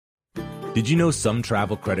Did you know some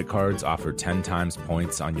travel credit cards offer 10 times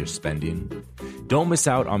points on your spending? Don't miss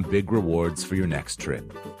out on big rewards for your next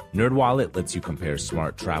trip. NerdWallet lets you compare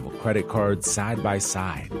smart travel credit cards side by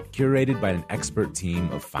side, curated by an expert team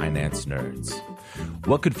of finance nerds.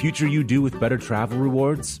 What could future you do with better travel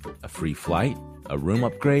rewards? A free flight? A room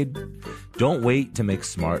upgrade? Don't wait to make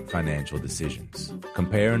smart financial decisions.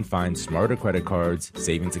 Compare and find smarter credit cards,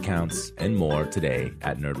 savings accounts, and more today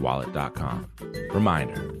at nerdwallet.com.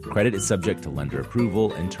 Reminder, credit is subject to lender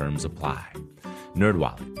approval and terms apply.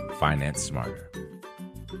 NerdWallet, finance smarter.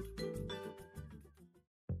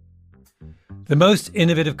 The most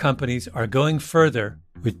innovative companies are going further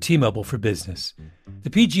with T-Mobile for Business. The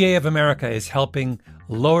PGA of America is helping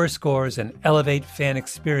lower scores and elevate fan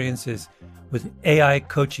experiences with AI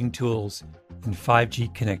coaching tools and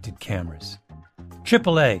 5G connected cameras.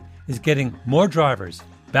 AAA is getting more drivers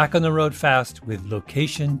back on the road fast with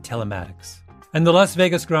location telematics. And the Las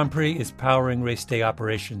Vegas Grand Prix is powering race day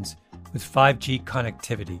operations with 5G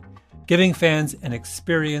connectivity, giving fans an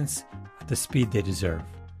experience at the speed they deserve.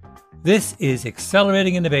 This is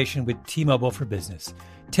accelerating innovation with T-Mobile for Business.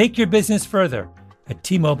 Take your business further at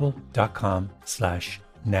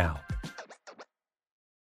T-Mobile.com/now.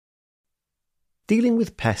 Dealing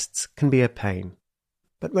with pests can be a pain.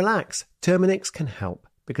 But relax, Terminix can help,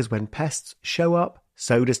 because when pests show up,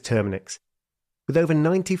 so does Terminix. With over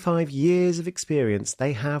 95 years of experience,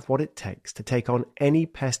 they have what it takes to take on any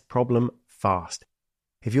pest problem fast.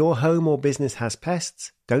 If your home or business has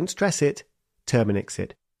pests, don't stress it, Terminix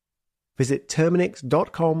it. Visit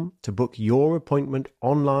Terminix.com to book your appointment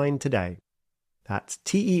online today. That's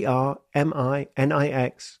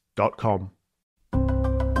Terminix.com.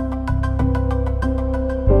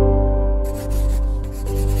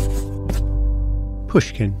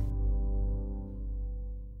 Pushkin.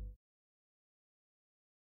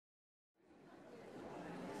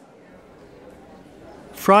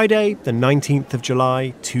 Friday, the 19th of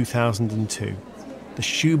July, 2002. The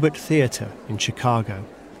Schubert Theatre in Chicago.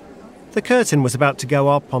 The curtain was about to go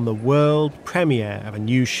up on the world premiere of a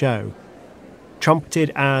new show,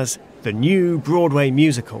 trumpeted as the new Broadway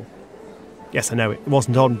musical. Yes, I know, it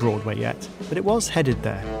wasn't on Broadway yet, but it was headed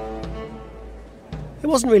there. It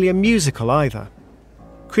wasn't really a musical either.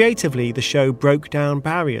 Creatively, the show broke down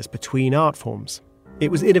barriers between art forms.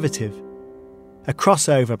 It was innovative. A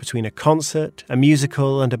crossover between a concert, a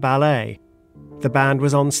musical, and a ballet. The band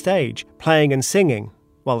was on stage, playing and singing,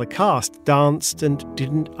 while the cast danced and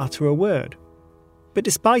didn't utter a word. But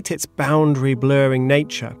despite its boundary-blurring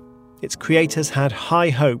nature, its creators had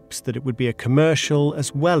high hopes that it would be a commercial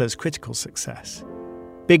as well as critical success.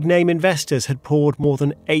 Big-name investors had poured more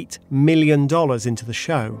than $8 million into the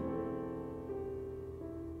show.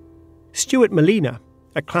 Stuart Molina,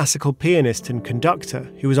 a classical pianist and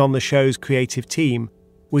conductor who was on the show's creative team,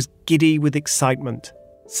 was giddy with excitement.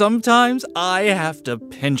 Sometimes I have to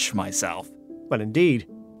pinch myself. Well, indeed.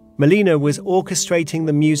 Molina was orchestrating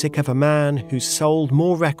the music of a man who sold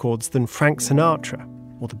more records than Frank Sinatra,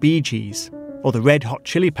 or the Bee Gees, or the Red Hot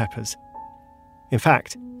Chili Peppers. In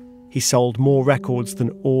fact, he sold more records than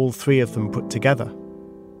all three of them put together.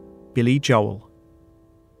 Billy Joel.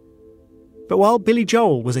 But while Billy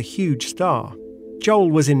Joel was a huge star, Joel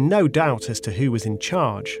was in no doubt as to who was in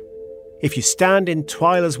charge. "If you stand in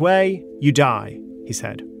Twyla's way, you die," he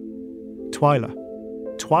said. Twyla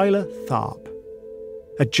Tharp.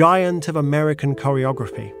 A giant of American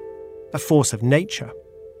choreography, a force of nature.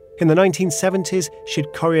 In the 1970s,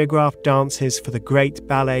 she'd choreographed dances for the great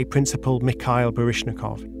ballet principal Mikhail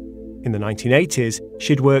Baryshnikov. In the 1980s,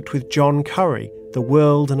 she'd worked with John Curry, the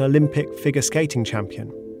world and Olympic figure skating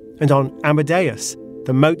champion. And on Amadeus,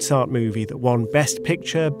 the Mozart movie that won Best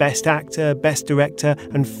Picture, Best Actor, Best Director,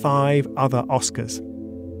 and 5 other Oscars.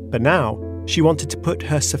 But now, she wanted to put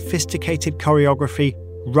her sophisticated choreography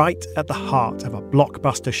right at the heart of a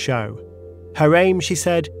blockbuster show. Her aim, she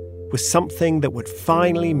said, was something that would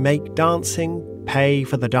finally make dancing pay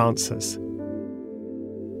for the dancers.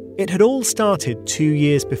 It had all started 2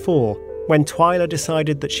 years before, when Twyla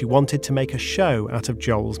decided that she wanted to make a show out of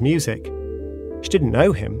Joel's music. She didn't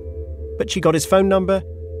know him, but she got his phone number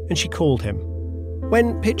and she called him.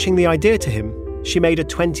 When pitching the idea to him, she made a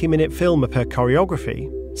 20-minute film of her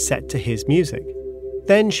choreography set to his music.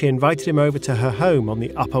 Then she invited him over to her home on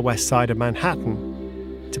the Upper West Side of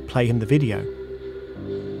Manhattan to play him the video.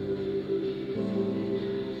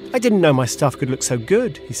 "I didn't know my stuff could look so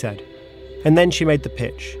good," he said. And then she made the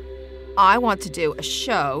pitch. "I want to do a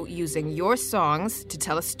show using your songs to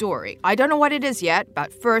tell a story. I don't know what it is yet,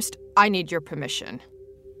 but first, I need your permission."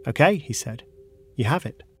 "Okay," he said. "You have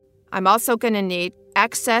it." "I'm also going to need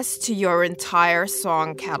access to your entire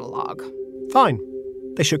song catalog." "Fine."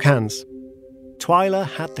 They shook hands. Twyla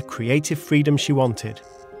had the creative freedom she wanted.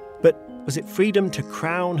 But was it freedom to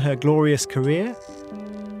crown her glorious career?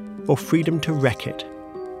 Or freedom to wreck it?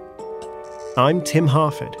 I'm Tim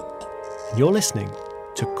Harford, and you're listening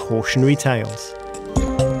to Cautionary Tales.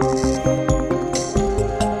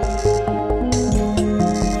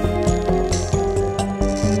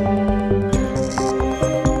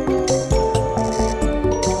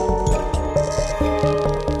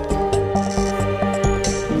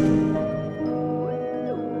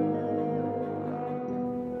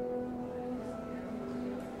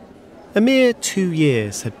 A mere 2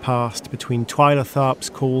 years had passed between Twyla Tharp's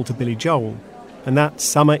call to Billy Joel and that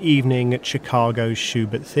summer evening at Chicago's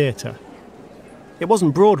Shubert Theatre. It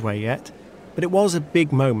wasn't Broadway yet, but it was a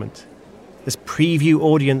big moment, as preview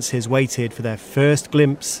audiences waited for their first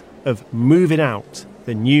glimpse of Movin' Out,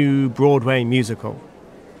 the new Broadway musical.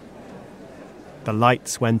 The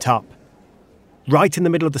lights went up. Right in the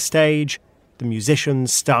middle of the stage, the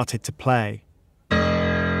musicians started to play.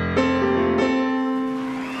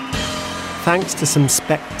 Thanks to some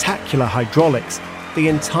spectacular hydraulics, the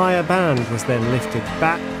entire band was then lifted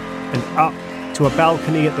back and up to a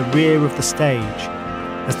balcony at the rear of the stage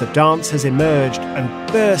as the dancers emerged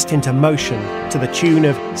and burst into motion to the tune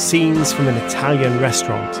of Scenes from an Italian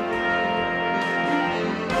Restaurant.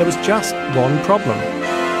 There was just one problem.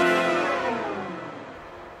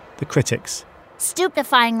 The critics.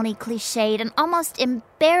 Stupefyingly cliched and almost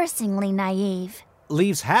embarrassingly naive.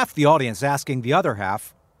 Leaves half the audience asking the other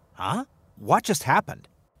half, huh? What just happened?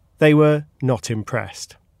 They were not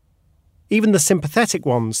impressed. Even the sympathetic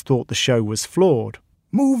ones thought the show was flawed.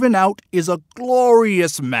 Moving Out is a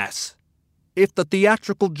glorious mess. If the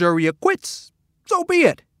theatrical jury acquits, so be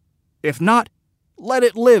it. If not, let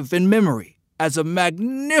it live in memory as a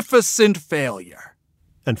magnificent failure.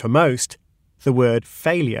 And for most, the word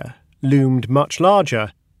failure loomed much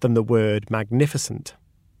larger than the word magnificent.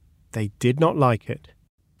 They did not like it.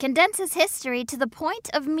 Condenses history to the point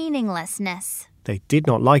of meaninglessness. They did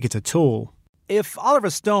not like it at all. If Oliver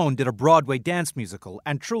Stone did a Broadway dance musical,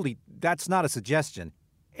 and truly that's not a suggestion,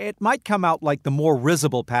 it might come out like the more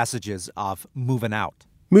risible passages of Movin' Out.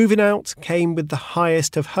 Movin' Out came with the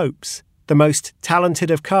highest of hopes, the most talented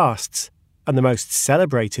of casts, and the most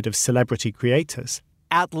celebrated of celebrity creators.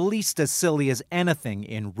 At least as silly as anything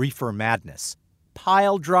in Reefer Madness.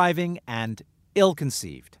 Pile driving and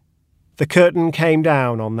ill-conceived. The curtain came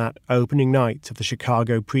down on that opening night of the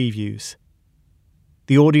Chicago previews.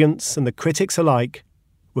 The audience and the critics alike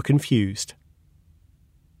were confused.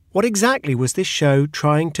 What exactly was this show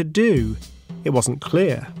trying to do? It wasn't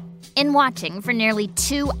clear. In watching for nearly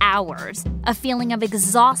 2 hours, a feeling of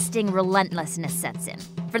exhausting relentlessness sets in.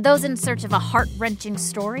 For those in search of a heart-wrenching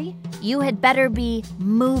story, you had better be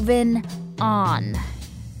moving on.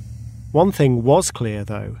 One thing was clear,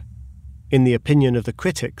 though. In the opinion of the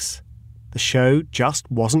critics, the show just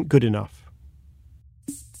wasn't good enough.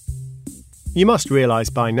 You must realise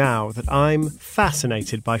by now that I'm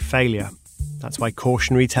fascinated by failure. That's why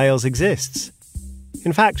Cautionary Tales exists.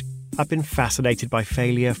 In fact, I've been fascinated by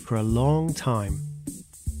failure for a long time.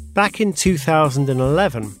 Back in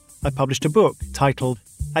 2011, I published a book titled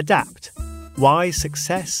Adapt: Why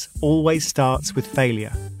Success Always Starts with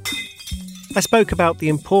Failure. I spoke about the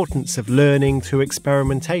importance of learning through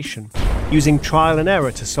experimentation, using trial and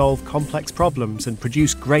error to solve complex problems and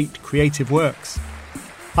produce great creative works.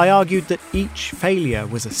 I argued that each failure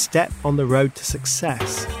was a step on the road to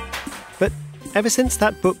success. But ever since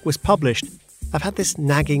that book was published, I've had this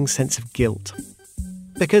nagging sense of guilt.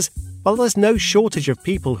 Because while there's no shortage of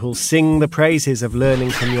people who'll sing the praises of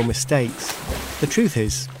learning from your mistakes, the truth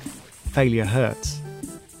is, failure hurts.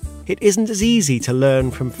 It isn't as easy to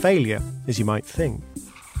learn from failure as you might think.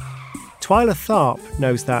 Twyla Tharp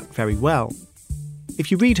knows that very well.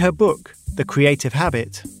 If you read her book, The Creative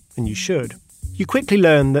Habit, and you should, you quickly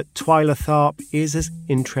learn that Twyla Tharp is as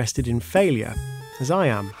interested in failure as I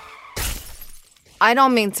am. I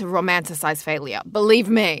don't mean to romanticize failure. Believe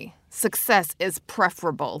me, success is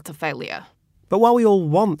preferable to failure. But while we all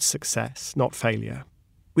want success, not failure,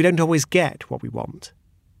 we don't always get what we want.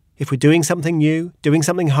 If we're doing something new, doing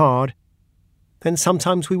something hard, then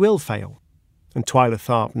sometimes we will fail. And Twyla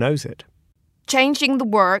Tharp knows it. Changing the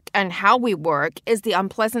work and how we work is the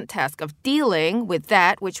unpleasant task of dealing with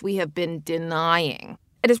that which we have been denying.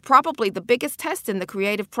 It is probably the biggest test in the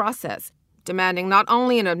creative process, demanding not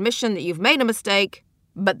only an admission that you've made a mistake,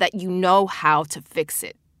 but that you know how to fix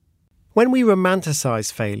it. When we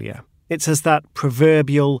romanticize failure, it's as that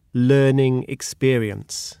proverbial learning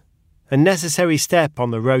experience, a necessary step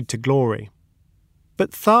on the road to glory.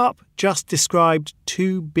 But Tharp just described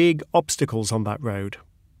two big obstacles on that road.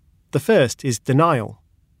 The first is denial.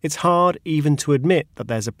 It's hard even to admit that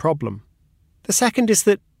there's a problem. The second is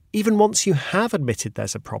that even once you have admitted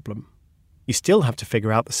there's a problem, you still have to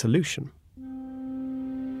figure out the solution.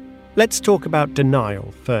 Let's talk about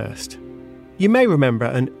denial first. You may remember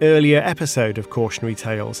an earlier episode of Cautionary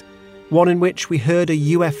Tales, one in which we heard a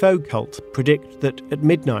UFO cult predict that at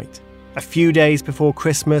midnight, a few days before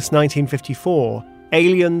Christmas 1954,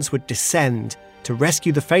 aliens would descend to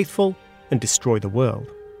rescue the faithful and destroy the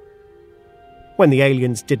world. When the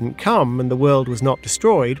aliens didn't come and the world was not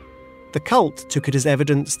destroyed, the cult took it as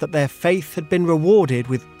evidence that their faith had been rewarded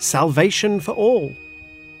with salvation for all.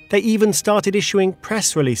 They even started issuing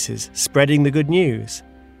press releases spreading the good news.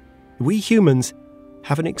 We humans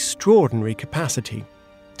have an extraordinary capacity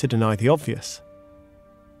to deny the obvious.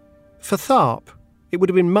 For Tharp, it would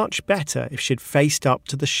have been much better if she'd faced up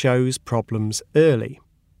to the show's problems early.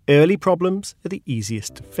 Early problems are the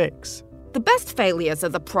easiest to fix. The best failures are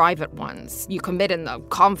the private ones you commit in the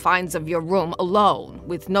confines of your room alone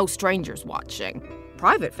with no strangers watching.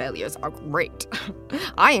 Private failures are great.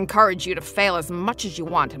 I encourage you to fail as much as you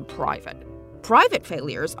want in private. Private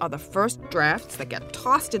failures are the first drafts that get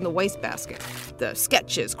tossed in the wastebasket, the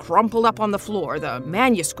sketches crumpled up on the floor, the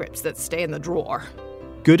manuscripts that stay in the drawer.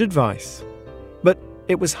 Good advice. But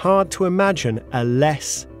it was hard to imagine a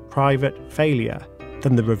less private failure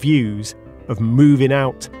than the reviews of Moving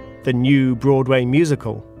Out, the new Broadway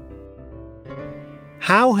musical.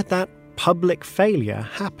 How had that public failure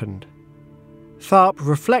happened? Tharp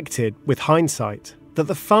reflected, with hindsight, that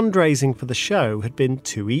the fundraising for the show had been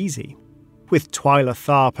too easy. With Twyla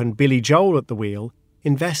Tharp and Billy Joel at the wheel,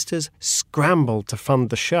 investors scrambled to fund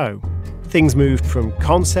the show. Things moved from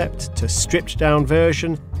concept to stripped-down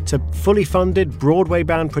version to fully funded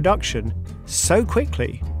Broadway-bound production so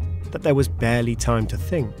quickly that there was barely time to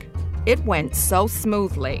think. It went so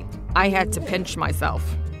smoothly, I had to pinch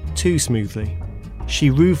myself. Too smoothly. She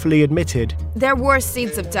ruefully admitted, There were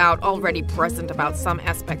seeds of doubt already present about some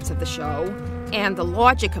aspects of the show, and the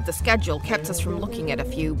logic of the schedule kept us from looking at a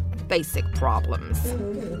few basic problems.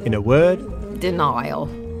 In a word, denial.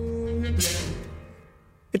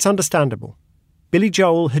 It's understandable. Billy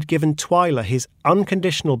Joel had given Twyla his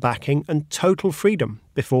unconditional backing and total freedom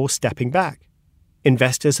before stepping back.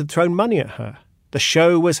 Investors had thrown money at her. The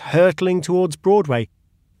show was hurtling towards Broadway.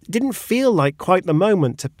 It didn't feel like quite the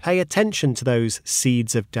moment to pay attention to those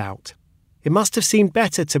seeds of doubt. It must have seemed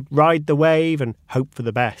better to ride the wave and hope for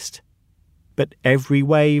the best. But every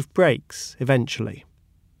wave breaks eventually.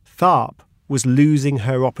 Tharp was losing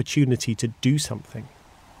her opportunity to do something.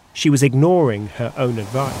 She was ignoring her own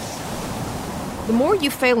advice. The more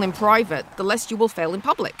you fail in private, the less you will fail in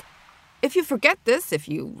public. If you forget this, if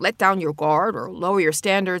you let down your guard or lower your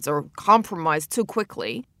standards or compromise too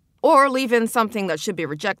quickly, or leave in something that should be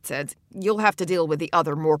rejected, you'll have to deal with the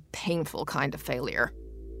other, more painful kind of failure.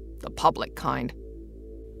 The public kind.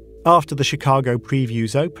 After the Chicago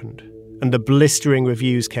previews opened and the blistering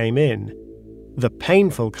reviews came in, the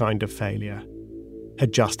painful kind of failure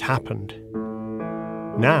had just happened.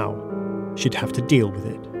 Now, she'd have to deal with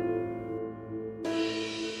it.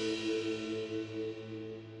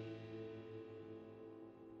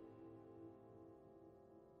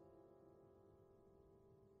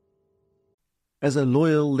 As a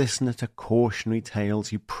loyal listener to Cautionary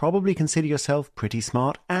Tales, you probably consider yourself pretty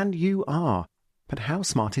smart, and you are. But how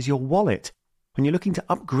smart is your wallet? When you're looking to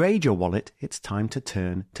upgrade your wallet, it's time to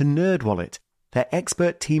turn to NerdWallet. Their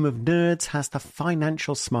expert team of nerds has the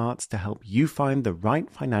financial smarts to help you find the right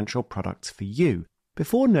financial products for you.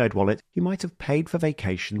 Before NerdWallet, you might have paid for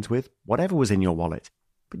vacations with whatever was in your wallet,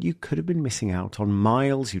 but you could have been missing out on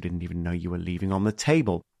miles you didn't even know you were leaving on the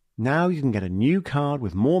table. Now you can get a new card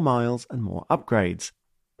with more miles and more upgrades.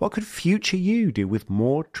 What could future you do with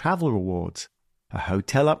more travel rewards? A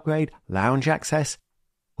hotel upgrade, lounge access?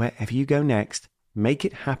 Wherever you go next, make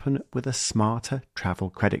it happen with a smarter travel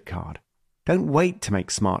credit card. Don't wait to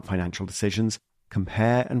make smart financial decisions.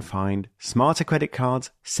 Compare and find smarter credit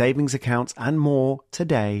cards, savings accounts, and more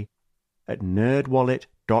today at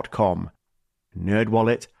nerdwallet.com.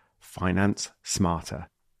 NerdWallet. Finance smarter.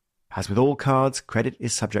 As with all cards, credit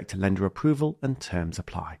is subject to lender approval and terms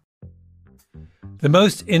apply. The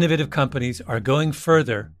most innovative companies are going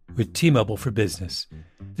further with T-Mobile for Business.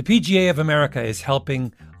 The PGA of America is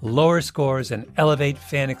helping lower scores and elevate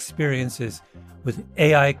fan experiences with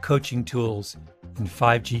AI coaching tools and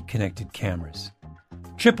 5G connected cameras.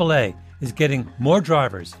 AAA is getting more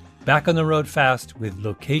drivers back on the road fast with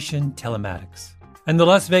location telematics. And the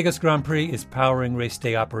Las Vegas Grand Prix is powering race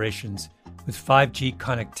day operations with 5G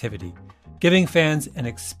connectivity, giving fans an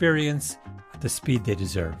experience at the speed they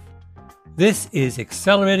deserve. This is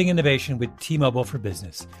accelerating innovation with T-Mobile for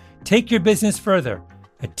Business. Take your business further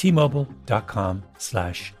at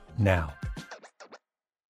T-Mobile.com/now.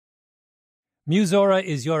 Musora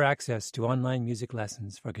is your access to online music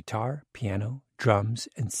lessons for guitar, piano, drums,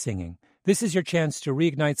 and singing. This is your chance to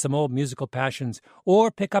reignite some old musical passions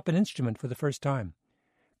or pick up an instrument for the first time.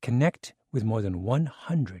 Connect with more than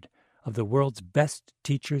 100 of the world's best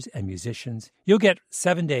teachers and musicians. You'll get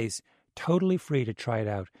 7 days totally free to try it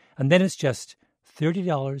out, and then it's just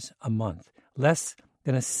 $30 a month, less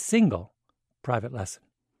than a single private lesson.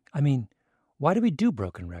 I mean, why do we do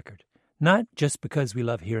Broken Record? Not just because we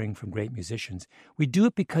love hearing from great musicians. We do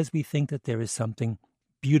it because we think that there is something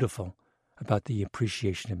beautiful about the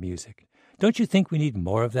appreciation of music. Don't you think we need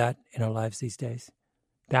more of that in our lives these days?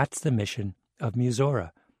 That's the mission of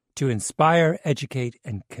Musora, to inspire, educate,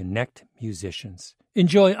 and connect musicians.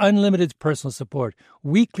 Enjoy unlimited personal support,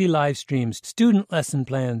 weekly live streams, student lesson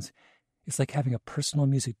plans. It's like having a personal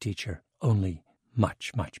music teacher, only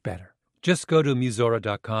much, much better. Just go to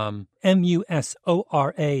Musora.com,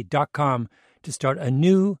 Musora.com, to start a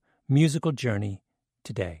new musical journey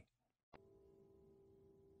today.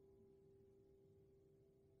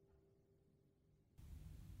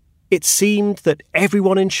 It seemed that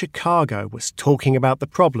everyone in Chicago was talking about the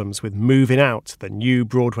problems with moving out to the new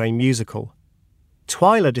Broadway musical.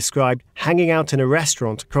 Twyla described hanging out in a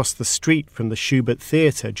restaurant across the street from the Schubert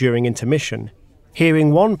Theatre during intermission,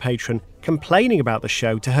 hearing one patron complaining about the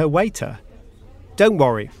show to her waiter. "Don't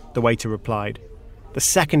worry," the waiter replied. "The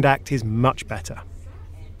second act is much better."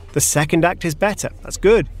 The second act is better. That's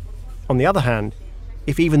good. On the other hand,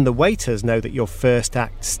 if even the waiters know that your first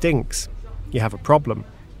act stinks, you have a problem.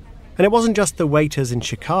 And it wasn't just the waiters in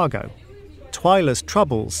Chicago. Twyla's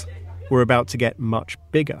troubles were about to get much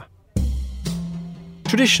bigger.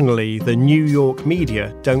 Traditionally, the New York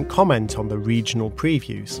media don't comment on the regional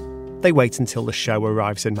previews. They wait until the show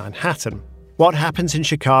arrives in Manhattan. What happens in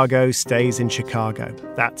Chicago stays in Chicago.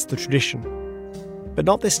 That's the tradition. But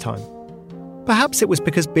not this time. Perhaps it was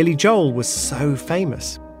because Billy Joel was so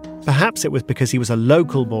famous. Perhaps it was because he was a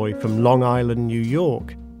local boy from Long Island, New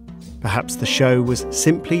York. Perhaps the show was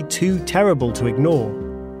simply too terrible to ignore.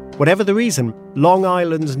 Whatever the reason, Long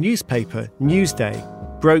Island's newspaper, Newsday,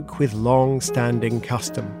 broke with long-standing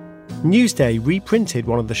custom. Newsday reprinted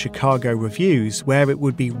one of the Chicago reviews where it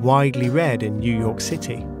would be widely read in New York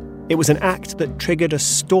City. It was an act that triggered a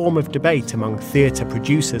storm of debate among theatre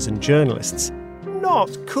producers and journalists.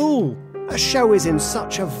 Not cool! A show is in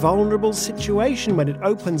such a vulnerable situation when it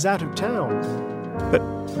opens out of town. But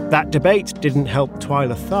that debate didn't help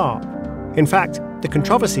Twyla Tharp. In fact, the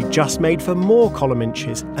controversy just made for more column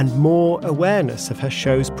inches and more awareness of her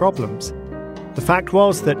show's problems. The fact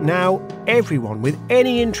was that now everyone with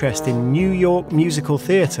any interest in New York musical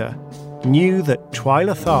theatre knew that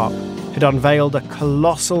Twyla Tharp had unveiled a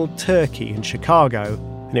colossal turkey in Chicago,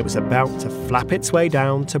 and it was about to flap its way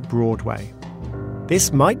down to Broadway.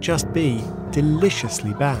 This might just be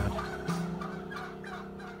deliciously bad.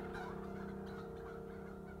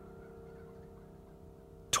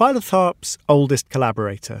 Twyla Tharp's oldest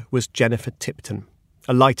collaborator was Jennifer Tipton,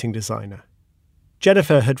 a lighting designer.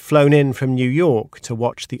 Jennifer had flown in from New York to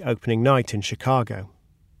watch the opening night in Chicago.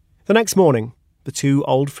 The next morning, the two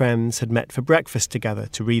old friends had met for breakfast together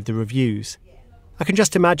to read the reviews. I can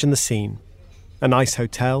just imagine the scene. A nice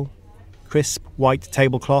hotel, crisp white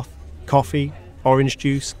tablecloth, coffee, orange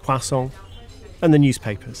juice, croissant, and the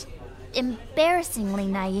newspapers. Embarrassingly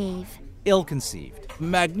naive. Ill-conceived.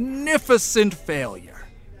 Magnificent failure.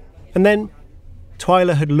 And then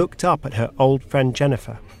Twyla had looked up at her old friend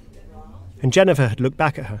Jennifer. And Jennifer had looked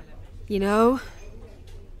back at her. You know,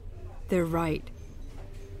 they're right.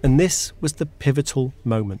 And this was the pivotal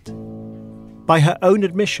moment. By her own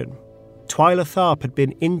admission, Twyla Tharp had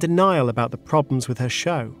been in denial about the problems with her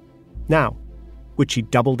show. Now, would she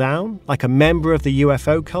double down like a member of the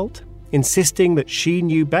UFO cult, insisting that she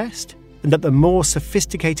knew best and that the more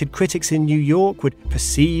sophisticated critics in New York would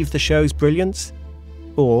perceive the show's brilliance?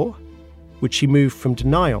 Or would she move from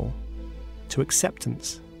denial to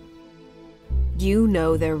acceptance? You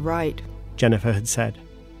know they're right, Jennifer had said,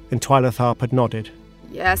 and Twyla Tharp had nodded.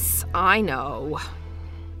 Yes, I know.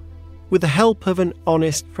 With the help of an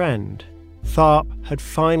honest friend, Tharp had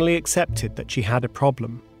finally accepted that she had a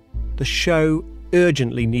problem. The show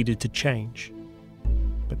urgently needed to change.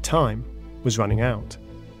 But time was running out.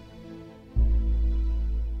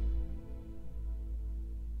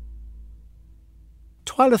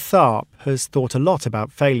 Twyla Tharp has thought a lot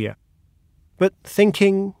about failure. But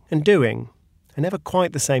thinking and doing are never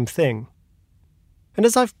quite the same thing. And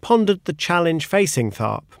as I've pondered the challenge facing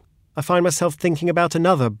Tharp, I find myself thinking about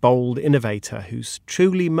another bold innovator who's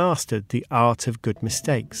truly mastered the art of good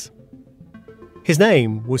mistakes. His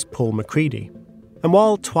name was Paul Macready. And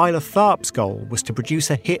while Twyla Tharp's goal was to produce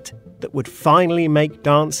a hit that would finally make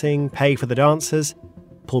dancing pay for the dancers,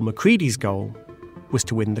 Paul Macready's goal was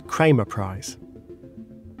to win the Kramer Prize.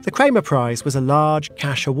 The Kramer Prize was a large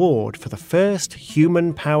cash award for the first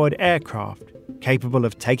human-powered aircraft capable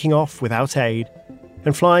of taking off without aid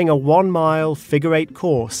and flying a 1-mile figure-8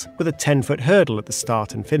 course with a 10-foot hurdle at the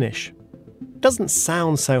start and finish. Doesn't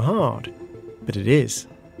sound so hard, but it is.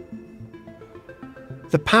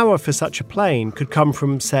 The power for such a plane could come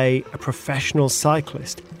from, say, a professional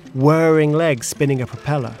cyclist, whirring legs spinning a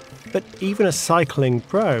propeller. But even a cycling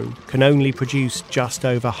pro can only produce just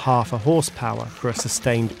over half a horsepower for a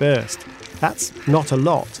sustained burst. That's not a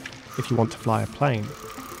lot if you want to fly a plane.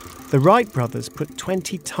 The Wright brothers put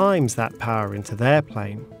 20 times that power into their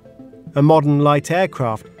plane. A modern light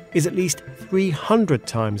aircraft is at least 300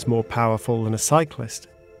 times more powerful than a cyclist.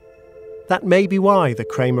 That may be why the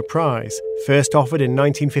Kramer Prize, first offered in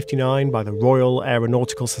 1959 by the Royal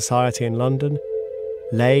Aeronautical Society in London,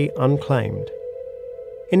 lay unclaimed.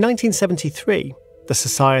 In 1973, the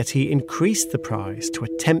Society increased the prize to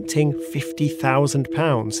a tempting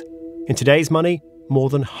 £50,000. In today's money, more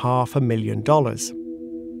than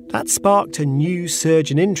 $500,000. That sparked a new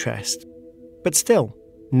surge in interest, but still,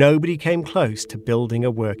 nobody came close to building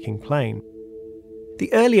a working plane.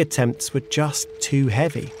 The early attempts were just too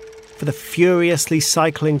heavy. For the furiously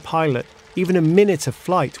cycling pilot, even a minute of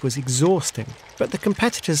flight was exhausting. But the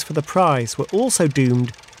competitors for the prize were also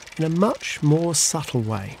doomed in a much more subtle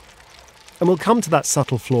way. And we'll come to that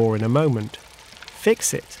subtle flaw in a moment.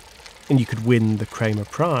 Fix it, and you could win the Kramer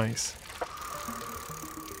Prize.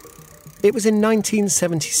 It was in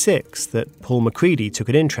 1976 that Paul Macready took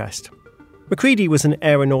an interest. Macready was an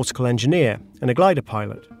aeronautical engineer and a glider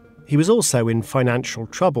pilot. He was also in financial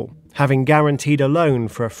trouble, having guaranteed a loan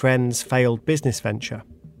for a friend's failed business venture.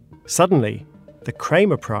 Suddenly, the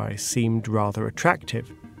Kramer Prize seemed rather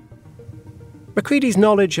attractive. Macready's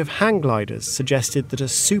knowledge of hang gliders suggested that a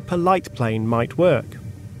super light plane might work.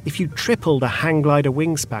 If you tripled a hang glider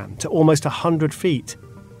wingspan to almost 100 feet,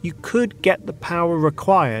 you could get the power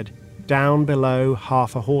required down below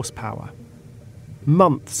half a horsepower.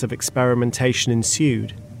 Months of experimentation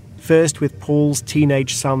ensued, first with Paul's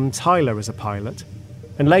teenage son Tyler as a pilot,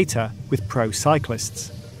 and later with pro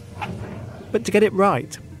cyclists. But to get it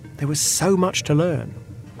right, there was so much to learn,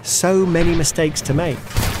 so many mistakes to make,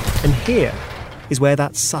 and here is where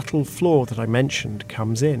that subtle flaw that I mentioned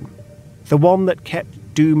comes in. The one that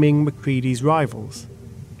kept dooming Macready's rivals.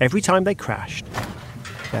 Every time they crashed,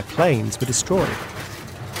 their planes were destroyed.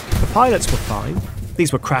 The pilots were fine.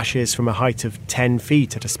 These were crashes from a height of 10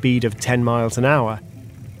 feet at a speed of 10 miles an hour.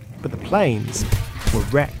 But the planes were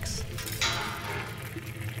wrecks.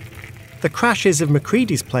 The crashes of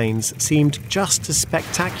Macready's planes seemed just as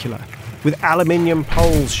spectacular, with aluminium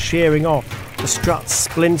poles shearing off, the struts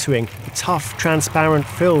splintering, the tough, transparent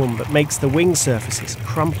film that makes the wing surfaces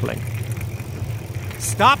crumpling.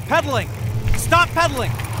 Stop pedaling! Stop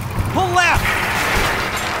pedaling! Pull left!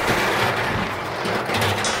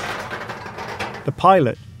 The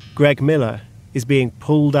pilot, Greg Miller, is being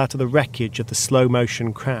pulled out of the wreckage of the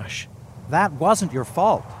slow-motion crash. That wasn't your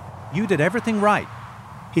fault. You did everything right.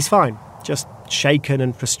 He's fine, just shaken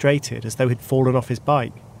and frustrated as though he'd fallen off his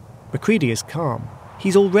bike. Macready is calm.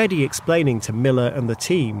 He's already explaining to Miller and the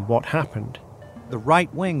team what happened. The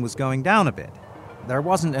right wing was going down a bit. There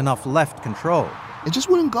wasn't enough left control. It just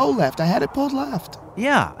wouldn't go left. I had it pulled left.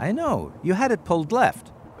 Yeah, I know. You had it pulled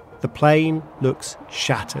left. The plane looks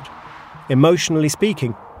shattered. Emotionally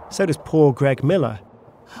speaking, so does poor Greg Miller.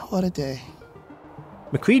 What a day.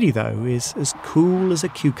 Macready, though, is as cool as a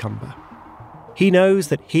cucumber. He knows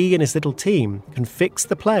that he and his little team can fix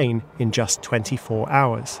the plane in just 24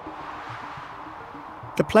 hours.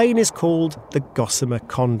 The plane is called the Gossamer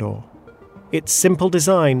Condor. Its simple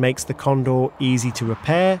design makes the Condor easy to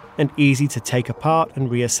repair and easy to take apart and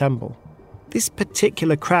reassemble. This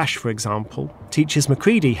particular crash, for example, teaches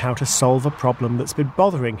Macready how to solve a problem that's been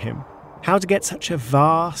bothering him. How to get such a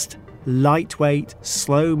vast, lightweight,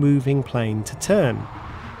 slow-moving plane to turn.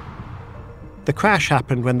 The crash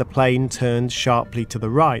happened when the plane turned sharply to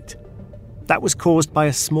the right. That was caused by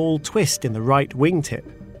a small twist in the right wingtip.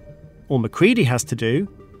 All Macready has to do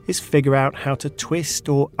is figure out how to twist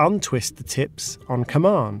or untwist the tips on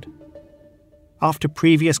command. After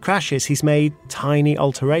previous crashes, he's made tiny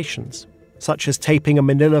alterations, such as taping a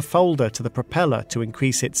manila folder to the propeller to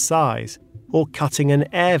increase its size, or cutting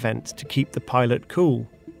an air vent to keep the pilot cool.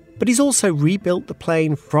 But he's also rebuilt the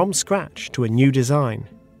plane from scratch to a new design.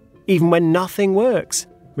 Even when nothing works,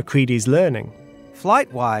 Macready's learning.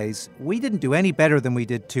 Flight-wise, we didn't do any better than we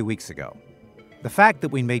did 2 weeks ago. The fact that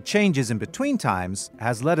we made changes in between times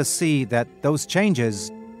has let us see that those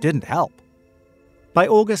changes didn't help. By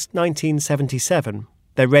August 1977,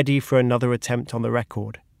 they're ready for another attempt on the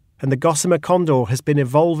record, and the Gossamer Condor has been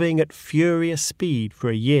evolving at furious speed for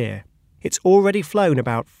a year. It's already flown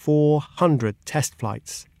about 400 test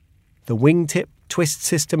flights. The wingtip twist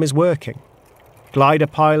system is working. Glider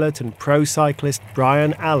pilot and pro cyclist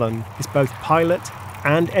Brian Allen is both pilot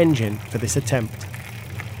and engine for this attempt.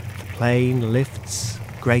 The plane lifts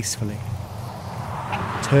gracefully,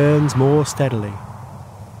 turns more steadily,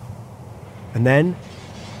 and then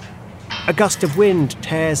a gust of wind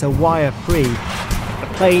tears a wire free. The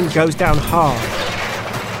plane goes down hard.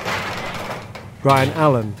 Brian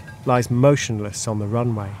Allen lies motionless on the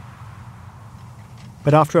runway.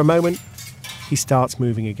 But after a moment, he starts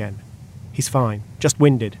moving again. He's fine, just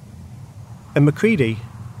winded. And McCready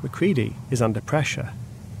is under pressure.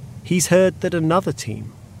 He's heard that another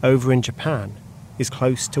team, over in Japan, is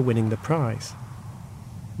close to winning the prize.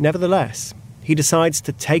 Nevertheless, he decides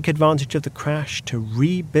to take advantage of the crash to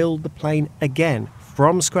rebuild the plane again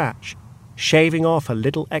from scratch, shaving off a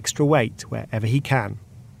little extra weight wherever he can.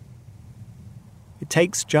 It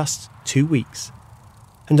takes just 2 weeks,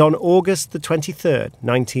 and on August the 23rd,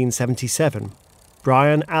 1977,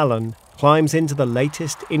 Brian Allen climbs into the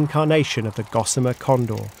latest incarnation of the Gossamer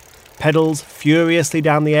Condor, pedals furiously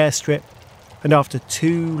down the airstrip, and after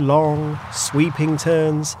 2 long, sweeping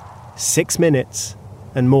turns, 6 minutes,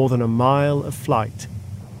 and more than a mile of flight,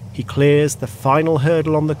 he clears the final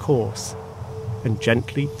hurdle on the course and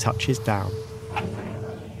gently touches down.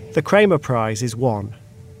 The Kramer Prize is won,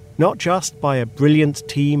 not just by a brilliant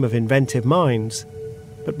team of inventive minds,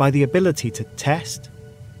 but by the ability to test,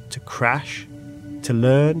 to crash, to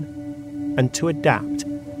learn, and to adapt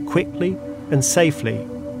quickly and safely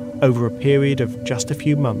over a period of just a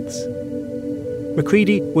few months.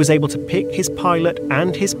 McCready was able to pick his pilot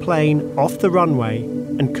and his plane off the runway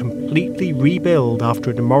and completely rebuild after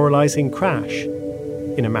a demoralizing crash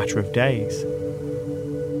in a matter of days.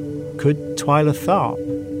 Could Twyla Tharp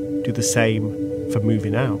do the same for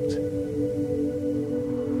moving out?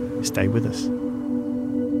 Stay with us.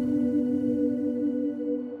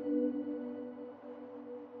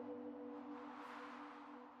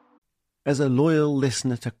 As a loyal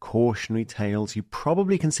listener to cautionary tales, you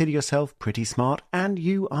probably consider yourself pretty smart, and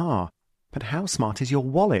you are. But how smart is your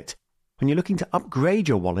wallet? When you're looking to upgrade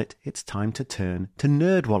your wallet, it's time to turn to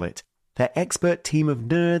NerdWallet. Their expert team of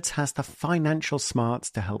nerds has the financial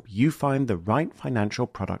smarts to help you find the right financial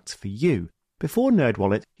products for you. Before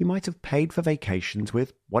NerdWallet, you might have paid for vacations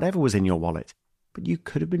with whatever was in your wallet, but you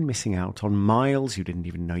could have been missing out on miles you didn't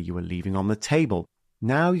even know you were leaving on the table.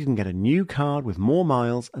 Now you can get a new card with more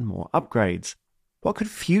miles and more upgrades. What could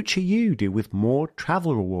future you do with more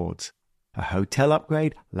travel rewards? A hotel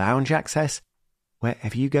upgrade, lounge access?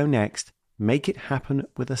 Wherever you go next, make it happen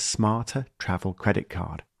with a smarter travel credit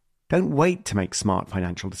card. Don't wait to make smart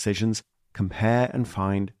financial decisions. Compare and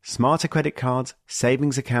find smarter credit cards,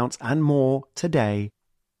 savings accounts, and more today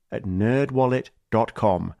at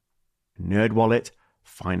nerdwallet.com. NerdWallet.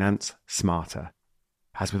 Finance smarter.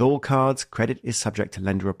 As with all cards, credit is subject to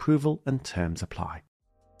lender approval and terms apply.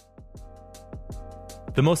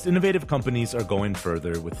 The most innovative companies are going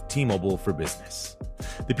further with T-Mobile for Business.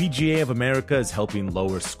 The PGA of America is helping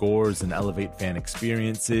lower scores and elevate fan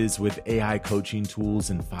experiences with AI coaching tools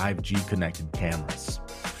and 5G connected cameras.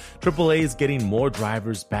 AAA is getting more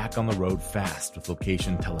drivers back on the road fast with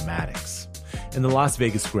location telematics. And the Las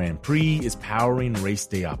Vegas Grand Prix is powering race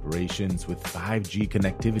day operations with 5G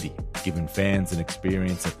connectivity, giving fans an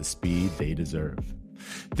experience at the speed they deserve.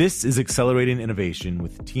 This is accelerating innovation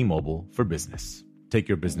with T-Mobile for Business. Take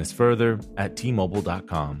your business further at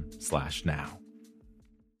T-Mobile.com/now.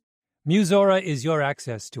 Musora is your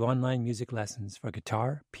access to online music lessons for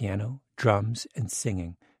guitar, piano, drums, and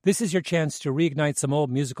singing. This is your chance to reignite some old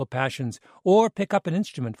musical passions or pick up an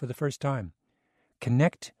instrument for the first time.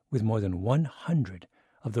 Connect with more than 100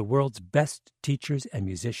 of the world's best teachers and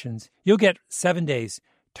musicians. You'll get 7 days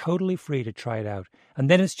totally free to try it out, and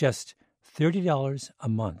then it's just $30 a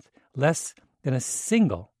month, less than a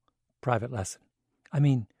single private lesson. I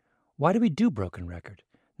mean, why do we do Broken Record?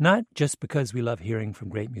 Not just because we love hearing from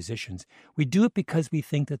great musicians. We do it because we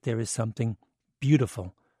think that there is something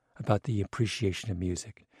beautiful about the appreciation of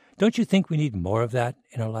music. Don't you think we need more of that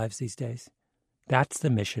in our lives these days? That's the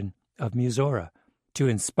mission of Musora, to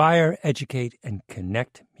inspire, educate, and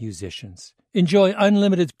connect musicians. Enjoy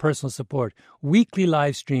unlimited personal support, weekly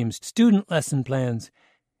live streams, student lesson plans.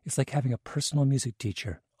 It's like having a personal music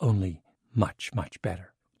teacher, only much, much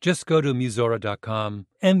better. Just go to Musora.com,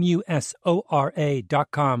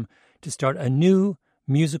 Musora.com, to start a new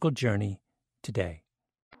musical journey today.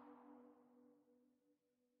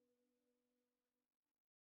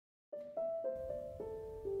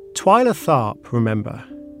 Twyla Tharp, remember,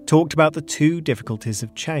 talked about the two difficulties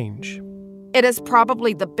of change. It is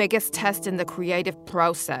probably the biggest test in the creative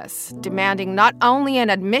process, demanding not only an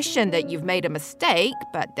admission that you've made a mistake,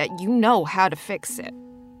 but that you know how to fix it.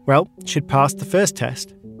 Well, she'd passed the first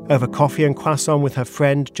test. Over coffee and croissant with her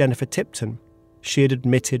friend Jennifer Tipton, she had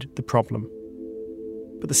admitted the problem.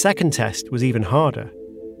 But the second test was even harder.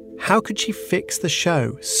 How could she fix the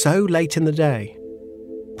show so late in the day?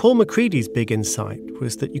 Paul Macready's big insight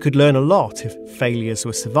was that you could learn a lot if failures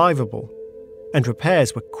were survivable, and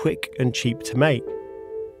repairs were quick and cheap to make.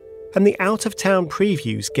 And the out-of-town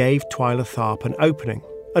previews gave Twyla Tharp an opening,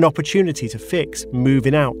 an opportunity to fix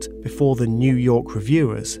moving out before the New York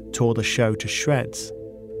reviewers tore the show to shreds.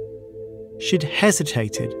 She'd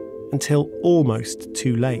hesitated until almost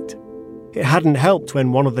too late. It hadn't helped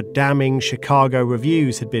when one of the damning Chicago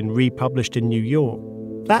reviews had been republished in New York.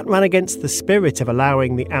 That ran against the spirit of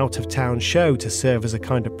allowing the out-of-town show to serve as a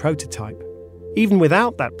kind of prototype. Even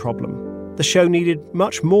without that problem, the show needed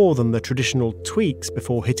much more than the traditional tweaks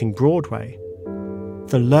before hitting Broadway.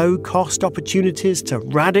 The low-cost opportunities to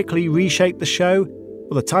radically reshape the show,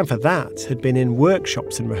 well, the time for that had been in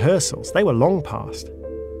workshops and rehearsals. They were long past.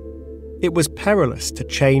 It was perilous to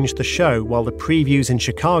change the show while the previews in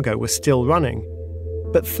Chicago were still running.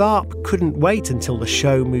 But Tharp couldn't wait until the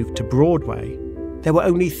show moved to Broadway. There were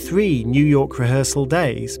only 3 New York rehearsal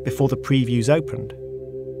days before the previews opened.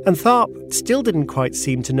 And Tharp still didn't quite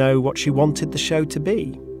seem to know what she wanted the show to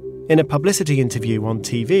be. In a publicity interview on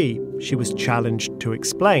TV, she was challenged to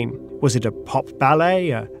explain. Was it a pop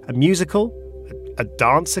ballet, a musical, a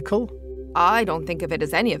dancicle? I don't think of it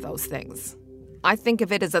as any of those things. I think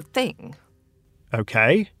of it as a thing.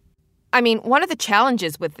 Okay. I mean, one of the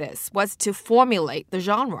challenges with this was to formulate the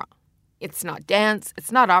genre. It's not dance,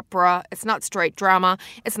 it's not opera, it's not straight drama,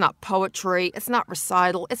 it's not poetry, it's not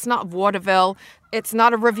recital, it's not vaudeville, it's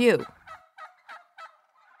not a revue.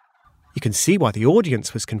 You can see why the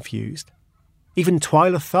audience was confused. Even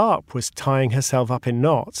Twyla Tharp was tying herself up in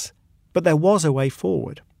knots, but there was a way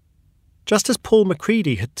forward. Just as Paul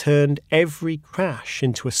Macready had turned every crash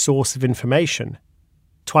into a source of information,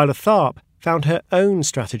 Twyla Tharp found her own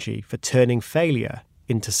strategy for turning failure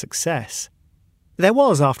into success. There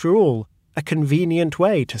was, after all, a convenient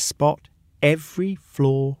way to spot every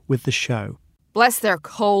flaw with the show. Bless their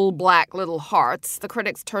coal-black little hearts, the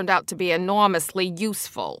critics turned out to be enormously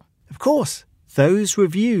useful. Of course, those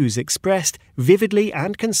reviews expressed vividly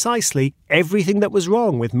and concisely everything that was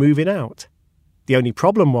wrong with moving out. The only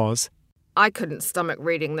problem was, I couldn't stomach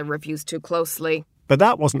reading the reviews too closely. But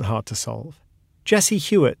that wasn't hard to solve. Jesse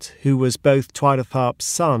Hewitt, who was both Twyla Tharp's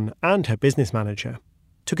son and her business manager,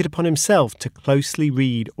 took it upon himself to closely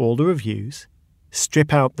read all the reviews,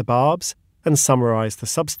 strip out the barbs, and summarise the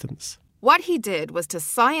substance. What he did was to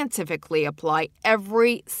scientifically apply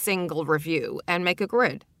every single review and make a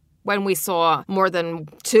grid. When we saw more than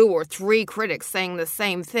 2 or 3 critics saying the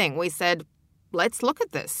same thing, we said, let's look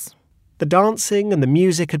at this. The dancing and the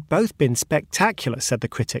music had both been spectacular, said the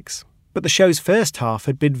critics, but the show's first half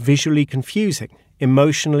had been visually confusing,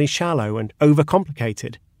 emotionally shallow and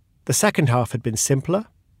overcomplicated. The second half had been simpler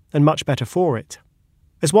and much better for it.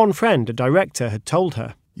 As one friend, a director, had told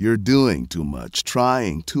her, "You're doing too much,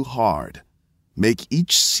 trying too hard. Make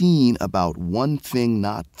each scene about one thing,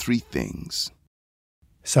 not 3 things."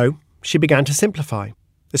 So she began to simplify,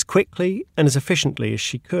 as quickly and as efficiently as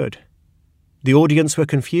she could. The audience were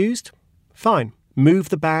confused? Fine, move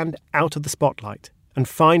the band out of the spotlight and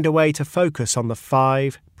find a way to focus on the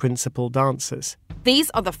 5 principal dancers. These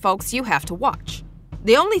are the folks you have to watch.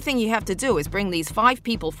 The only thing you have to do is bring these 5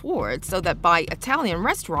 people forward so that by Italian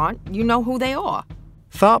restaurant, you know who they are.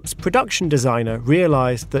 Tharp's production designer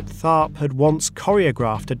realised that Tharp had once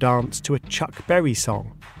choreographed a dance to a Chuck Berry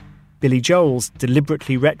song. Billy Joel's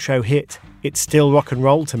deliberately retro hit, It's Still Rock and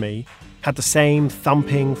Roll to Me, had the same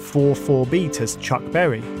thumping 4/4 beat as Chuck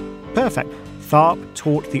Berry. Perfect. Tharp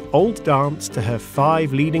taught the old dance to her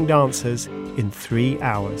 5 leading dancers in 3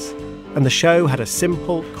 hours. And the show had a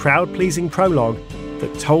simple, crowd-pleasing prologue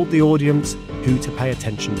that told the audience who to pay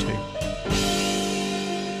attention to.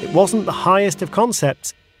 It wasn't the highest of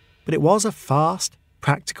concepts, but it was a fast,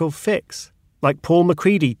 practical fix, like Paul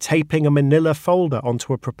Macready taping a manila folder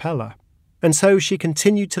onto a propeller. And so she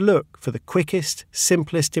continued to look for the quickest,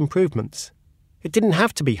 simplest improvements. It didn't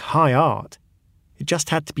have to be high art. It just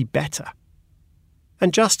had to be better.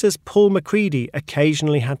 And just as Paul Macready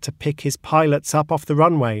occasionally had to pick his pilots up off the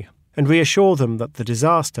runway and reassure them that the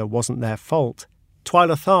disaster wasn't their fault,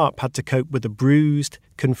 Twyla Tharp had to cope with a bruised,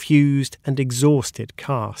 confused and exhausted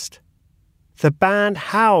cast. The band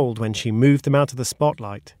howled when she moved them out of the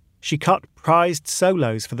spotlight. She cut prized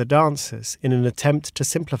solos for the dancers in an attempt to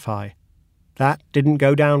simplify. That didn't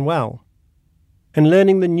go down well. And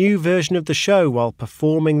learning the new version of the show while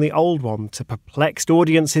performing the old one to perplexed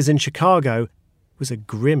audiences in Chicago was a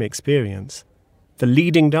grim experience. The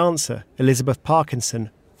leading dancer, Elizabeth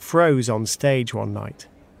Parkinson, froze on stage one night.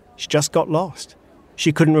 She just got lost.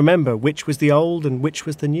 She couldn't remember which was the old and which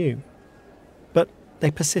was the new. But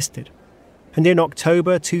they persisted. And in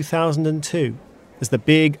October 2002, as the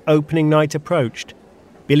big opening night approached,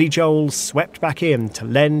 Billy Joel swept back in to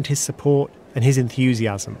lend his support and his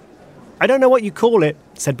enthusiasm. "I don't know what you call it,"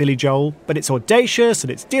 said Billy Joel, "but it's audacious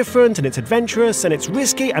and it's different and it's adventurous and it's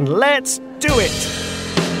risky and let's do it!"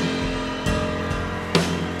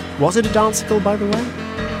 Was it a danceicle, by the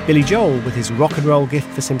way? Billy Joel, with his rock and roll gift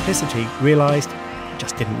for simplicity, realised it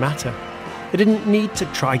just didn't matter. They didn't need to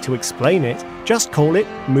try to explain it, just call it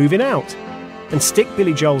Moving Out. And stick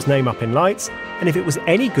Billy Joel's name up in lights, and if it was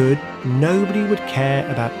any good, nobody would care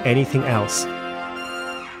about anything else.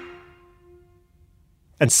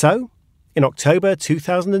 And so, in October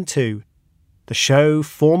 2002, the show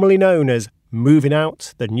formerly known as Moving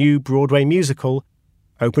Out, the new Broadway musical,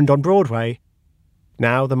 opened on Broadway.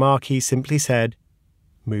 Now the marquee simply said,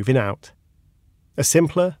 Moving Out. A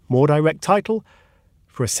simpler, more direct title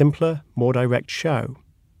for a simpler, more direct show.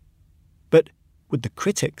 But would the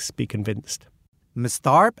critics be convinced? Miss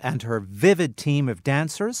Tharp and her vivid team of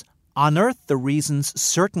dancers unearth the reasons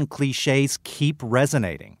certain cliches keep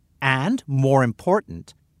resonating, and, more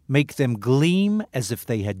important, make them gleam as if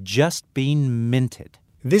they had just been minted.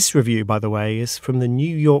 This review, by the way, is from the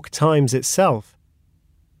New York Times itself.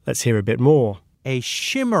 Let's hear a bit more. A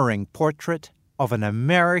shimmering portrait of an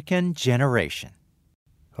American generation.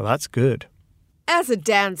 Well, that's good. As a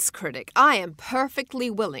dance critic, I am perfectly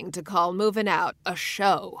willing to call Moving Out a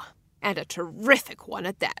show, and a terrific one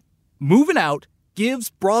at that. Moving Out gives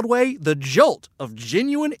Broadway the jolt of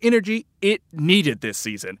genuine energy it needed this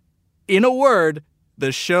season. In a word,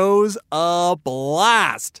 the show's a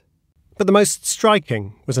blast. But the most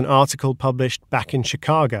striking was an article published back in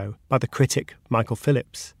Chicago by the critic Michael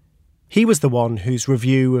Phillips. He was the one whose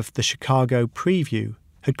review of the Chicago preview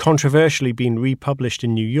had controversially been republished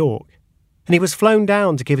in New York, and he was flown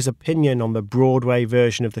down to give his opinion on the Broadway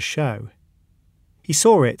version of the show. He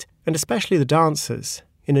saw it, and especially the dancers,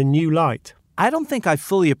 in a new light. I don't think I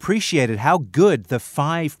fully appreciated how good the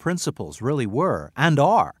 5 principals really were and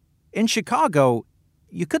are. In Chicago,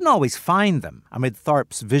 you couldn't always find them amid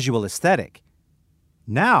Tharp's visual aesthetic.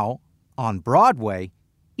 Now, on Broadway,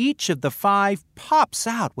 each of the 5 pops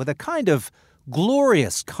out with a kind of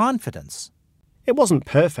glorious confidence. It wasn't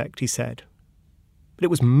perfect, he said, but it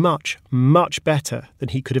was much, much better than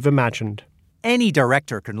he could have imagined. Any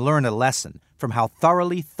director can learn a lesson from how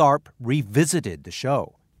thoroughly Tharp revisited the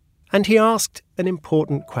show. And he asked an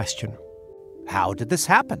important question. How did this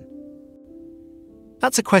happen?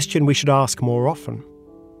 That's a question we should ask more often.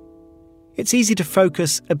 It's easy to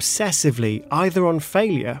focus obsessively either on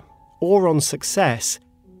failure or on success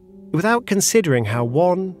without considering how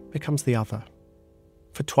one becomes the other.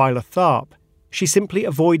 For Twyla Tharp, she simply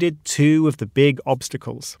avoided 2 of the big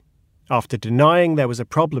obstacles. After denying there was a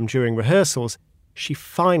problem during rehearsals, she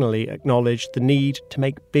finally acknowledged the need to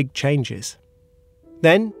make big changes.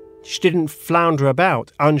 Then, she didn't flounder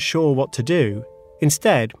about, unsure what to do.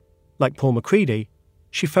 Instead, like Paul Macready,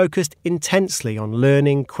 she focused intensely on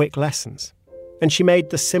learning quick lessons, and she made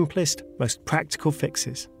the simplest, most practical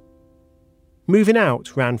fixes. Moving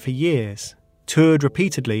Out ran for years, toured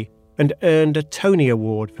repeatedly, and earned a Tony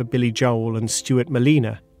Award for Billy Joel and Stuart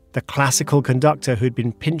Malina, the classical conductor who'd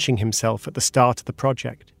been pinching himself at the start of the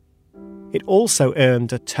project. It also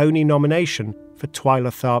earned a Tony nomination for Twyla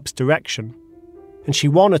Tharp's direction, and she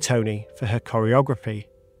won a Tony for her choreography.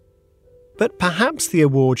 But perhaps the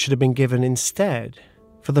award should have been given instead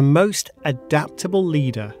for the most adaptable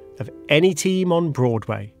leader of any team on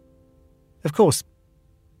Broadway. Of course,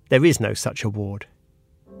 there is no such award.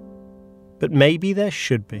 But maybe there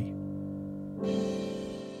should be.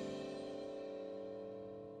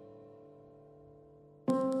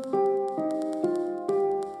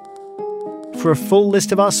 For a full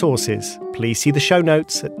list of our sources, please see the show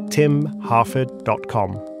notes at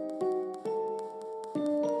timharford.com.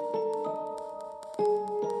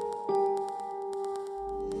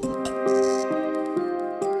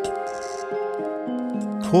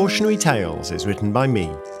 Cautionary Tales is written by me,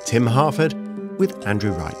 Tim Harford, with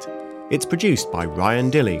Andrew Wright. It's produced by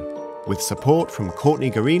Ryan Dilley, with support from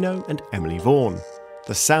Courtney Garino and Emily Vaughan.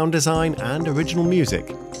 The sound design and original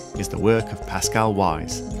music is the work of Pascal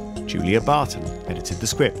Wise. Julia Barton edited the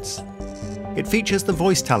scripts. It features the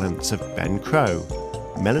voice talents of Ben Crow,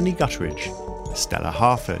 Melanie Gutteridge, Stella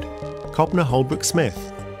Harford, Cobner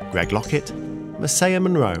Holbrook-Smith, Greg Lockett, Masaya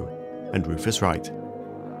Monroe, and Rufus Wright.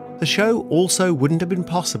 The show also wouldn't have been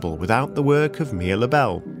possible without the work of Mia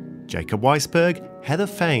LaBelle, Jacob Weisberg, Heather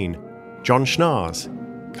Fain, John Schnars,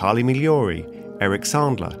 Carly Migliori, Eric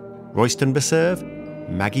Sandler, Royston Baserve,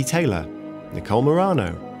 Maggie Taylor, Nicole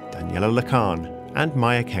Morano, Daniela Lacan, and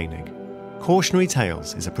Maya Koenig. Cautionary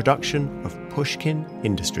Tales is a production of Pushkin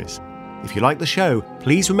Industries. If you like the show,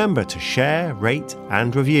 please remember to share, rate,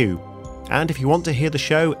 and review. And if you want to hear the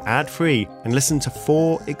show ad-free and listen to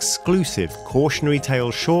 4 exclusive Cautionary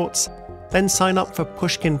Tales shorts, then sign up for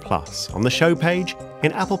Pushkin Plus on the show page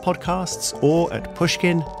in Apple Podcasts or at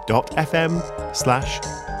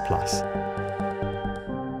pushkin.fm/plus.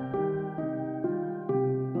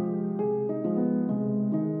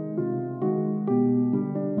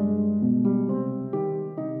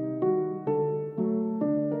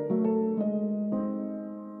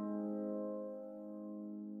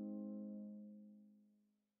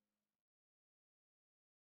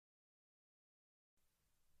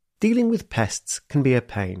 Dealing with pests can be a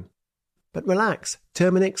pain. But relax,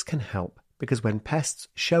 Terminix can help, because when pests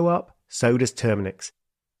show up, so does Terminix.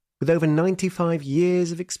 With over 95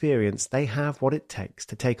 years of experience, they have what it takes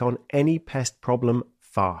to take on any pest problem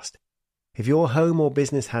fast. If your home or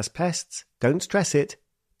business has pests, don't stress it,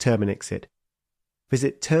 Terminix it.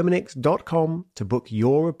 Visit Terminix.com to book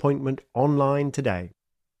your appointment online today.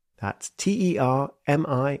 That's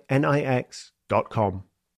Terminix.com.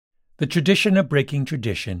 The tradition of breaking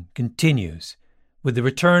tradition continues with the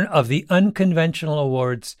return of the Unconventional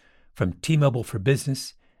Awards from T-Mobile for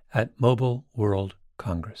Business at Mobile World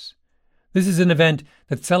Congress. This is an event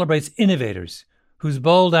that celebrates innovators whose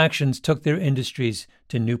bold actions took their industries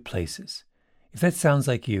to new places. If that sounds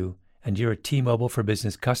like you and you're a T-Mobile for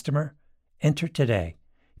Business customer, enter today.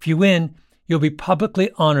 If you win, you'll be publicly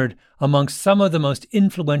honored amongst some of the most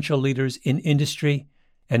influential leaders in industry,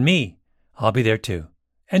 and me, I'll be there too.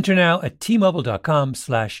 Enter now at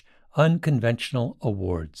T-Mobile.com/unconventional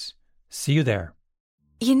awards. See you there.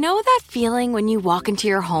 You know that feeling when you walk into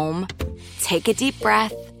your home, take a deep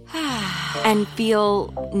breath, and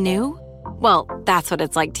feel new? Well, that's what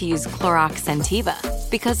it's like to use Clorox Scentiva.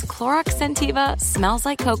 Because Clorox Scentiva smells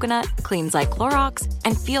like coconut, cleans like Clorox,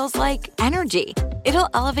 and feels like energy. It'll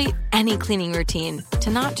elevate any cleaning routine to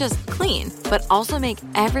not just clean, but also make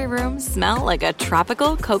every room smell like a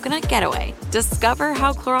tropical coconut getaway. Discover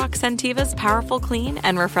how Clorox Scentiva's powerful clean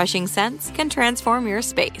and refreshing scents can transform your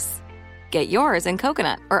space. Get yours in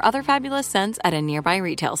coconut or other fabulous scents at a nearby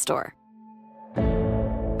retail store.